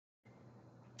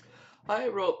I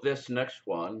wrote this next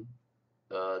one.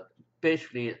 Uh,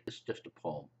 Basically, it's just a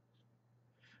poem.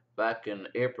 Back in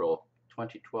April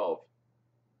 2012,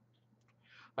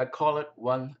 I call it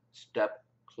One Step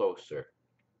Closer.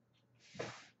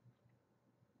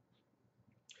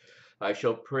 I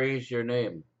shall praise your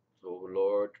name, O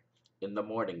Lord, in the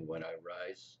morning when I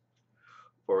rise,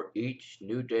 for each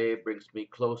new day brings me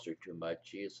closer to my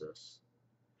Jesus,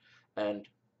 and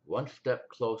one step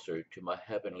closer to my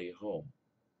heavenly home,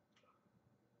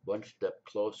 one step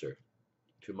closer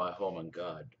to my home in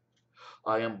God.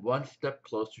 I am one step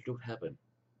closer to heaven.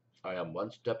 I am one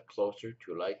step closer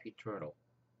to life eternal,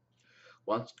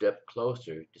 one step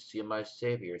closer to see my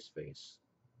Savior's face,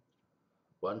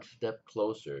 one step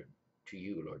closer to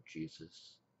you, Lord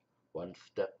Jesus, one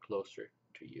step closer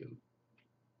to you.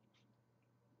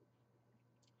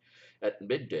 At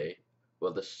midday,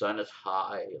 while the sun is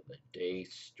high and the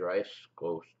day's strifes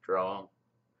go strong,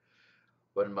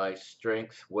 when my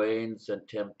strength wanes and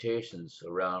temptations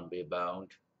around me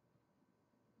abound,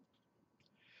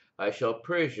 I shall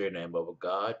praise your name, O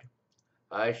God.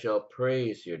 I shall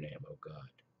praise your name, O God.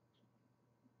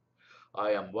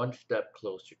 I am one step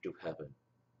closer to heaven.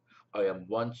 I am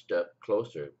one step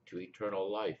closer to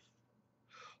eternal life,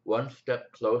 one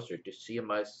step closer to see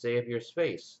my Savior's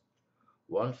face,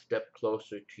 one step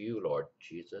closer to you, Lord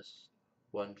Jesus,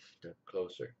 one step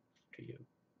closer to you.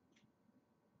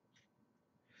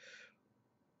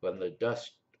 When the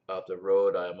dust of the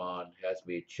road I'm on has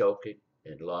me choking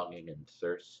and longing and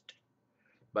thirst,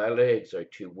 my legs are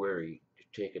too weary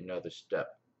to take another step.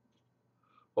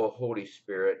 O Holy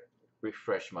Spirit,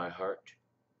 refresh my heart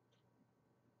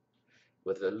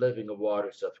with the living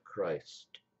waters of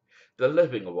Christ, the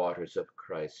living waters of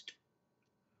Christ.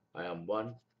 I am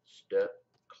one step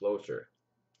closer.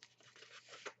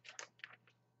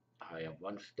 I am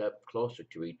one step closer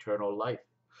to eternal life,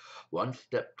 one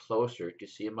step closer to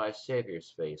see my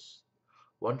Savior's face,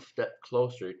 one step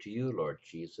closer to you, Lord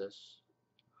Jesus,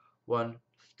 one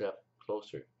step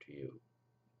closer to you.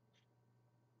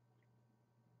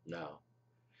 Now,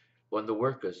 when the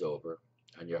work is over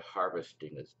and your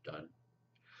harvesting is done,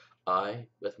 I,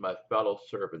 with my fellow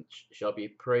servants, shall be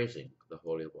praising the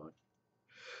Holy One.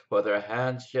 With our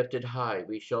hands lifted high,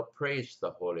 we shall praise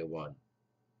the Holy One.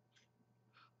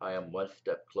 I am one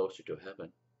step closer to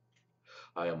heaven.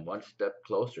 I am one step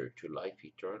closer to life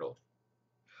eternal,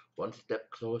 one step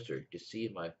closer to see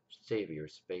my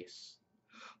Savior's face,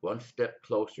 one step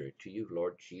closer to you,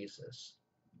 Lord Jesus,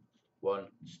 one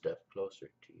step closer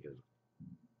to you.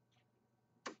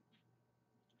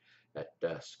 At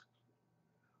dusk,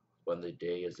 when the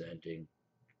day is ending,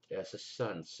 as the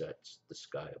sun sets the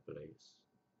sky ablaze,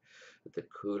 the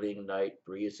cooling night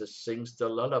breeze sings the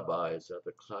lullabies of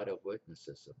the cloud of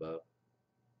witnesses above.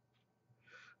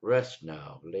 Rest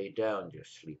now, lay down your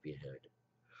sleepy head.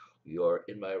 You're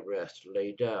in my rest,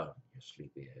 lay down your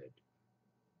sleepy head.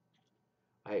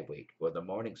 I wait for the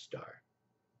morning star.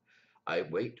 I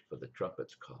wait for the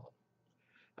trumpet's call.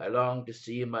 I long to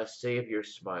see my Savior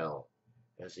smile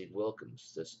as he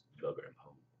welcomes this pilgrim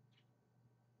home.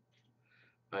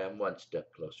 I am one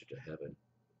step closer to heaven.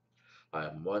 I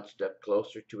am one step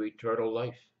closer to eternal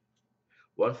life.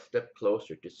 One step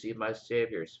closer to see my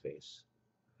Savior's face.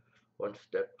 One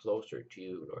step closer to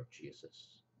you, Lord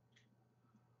Jesus.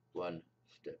 One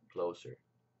step closer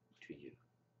to you.